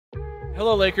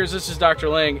Hello Lakers, this is Dr.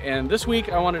 Lang, and this week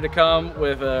I wanted to come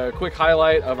with a quick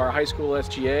highlight of our high school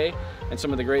SGA and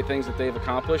some of the great things that they've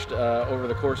accomplished over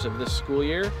the course of this school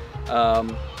year.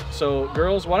 So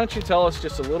girls, why don't you tell us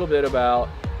just a little bit about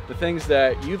the things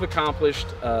that you've accomplished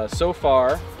so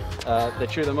far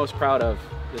that you're the most proud of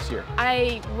this year?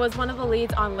 I was one of the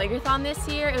leads on Legathon this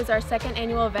year. It was our second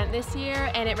annual event this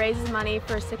year, and it raises money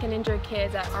for sick and injured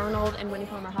kids at Arnold and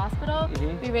Windermere Hospital.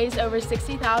 We raised over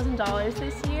 $60,000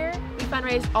 this year. We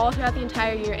fundraised all throughout the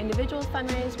entire year. Individuals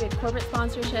fundraised, we had corporate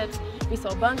sponsorships, we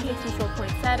sold bun cakes, we sold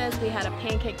poinsettias, we had a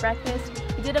pancake breakfast.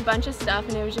 We did a bunch of stuff,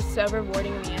 and it was just so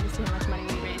rewarding in the end to see how much money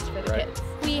we raised for the kids.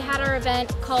 We had our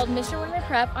event called Mr. Windermere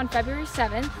Prep on February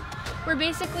 7th. Where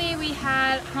basically we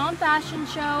had a prom fashion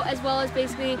show as well as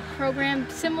basically a program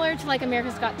similar to like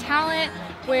America's Got Talent,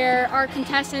 where our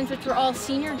contestants, which were all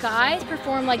senior guys,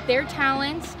 performed like their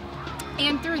talents,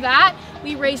 and through that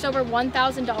we raised over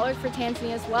 $1,000 for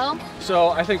Tanzania as well. So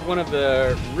I think one of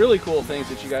the really cool things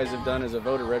that you guys have done is a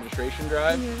voter registration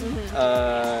drive.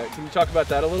 Can you talk about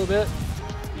that a little bit?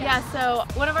 Yeah, so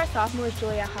one of our sophomores,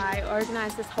 Julia High,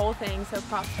 organized this whole thing, so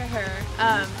props to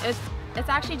her. It's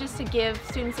actually just to give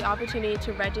students the opportunity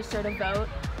to register to vote,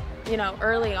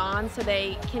 early on, so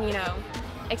they can,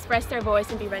 express their voice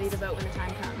and be ready to vote when the time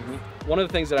comes. One of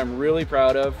the things that I'm really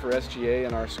proud of for SGA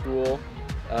in our school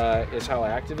is how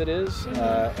active it is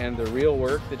and the real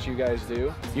work that you guys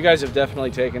do. You guys have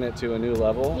definitely taken it to a new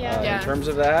level in terms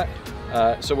of that.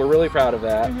 So we're really proud of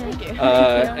that. Thank you.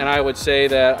 And I would say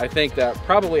that I think that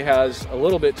probably has a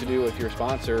little bit to do with your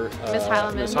sponsor,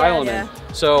 Ms. Heileman.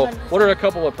 So what are a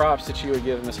couple of props that you would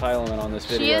give Ms. Heileman on this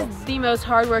video? She is the most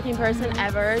hardworking person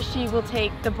ever. She will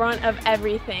take the brunt of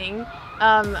everything.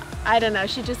 I don't know,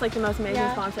 she's just like the most amazing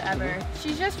sponsor ever.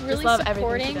 She's just really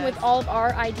supporting with all of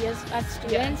our ideas as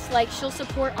students. Like, she'll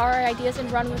support our ideas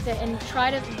and run with it and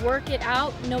try to work it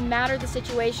out no matter the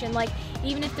situation. Like,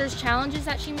 even if there's challenges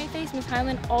that she may face, Ms.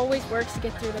 Heileman always works to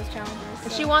get through those challenges. So.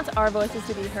 She wants our voices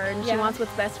to be heard, and she wants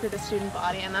what's best for the student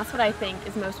body, and that's what I think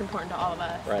is most important to all of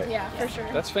us. Right. Yeah, for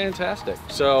sure. That's fantastic.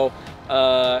 So,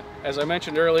 as I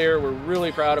mentioned earlier, we're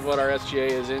really proud of what our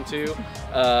SGA is into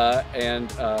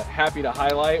and happy to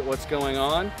highlight what's going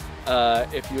on.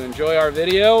 If you enjoy our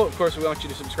video, of course we want you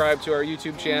to subscribe to our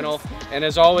YouTube channel, and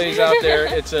as always out there,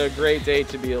 it's a great day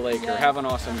to be a Laker. Have an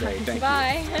awesome day. Thank you.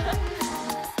 Bye.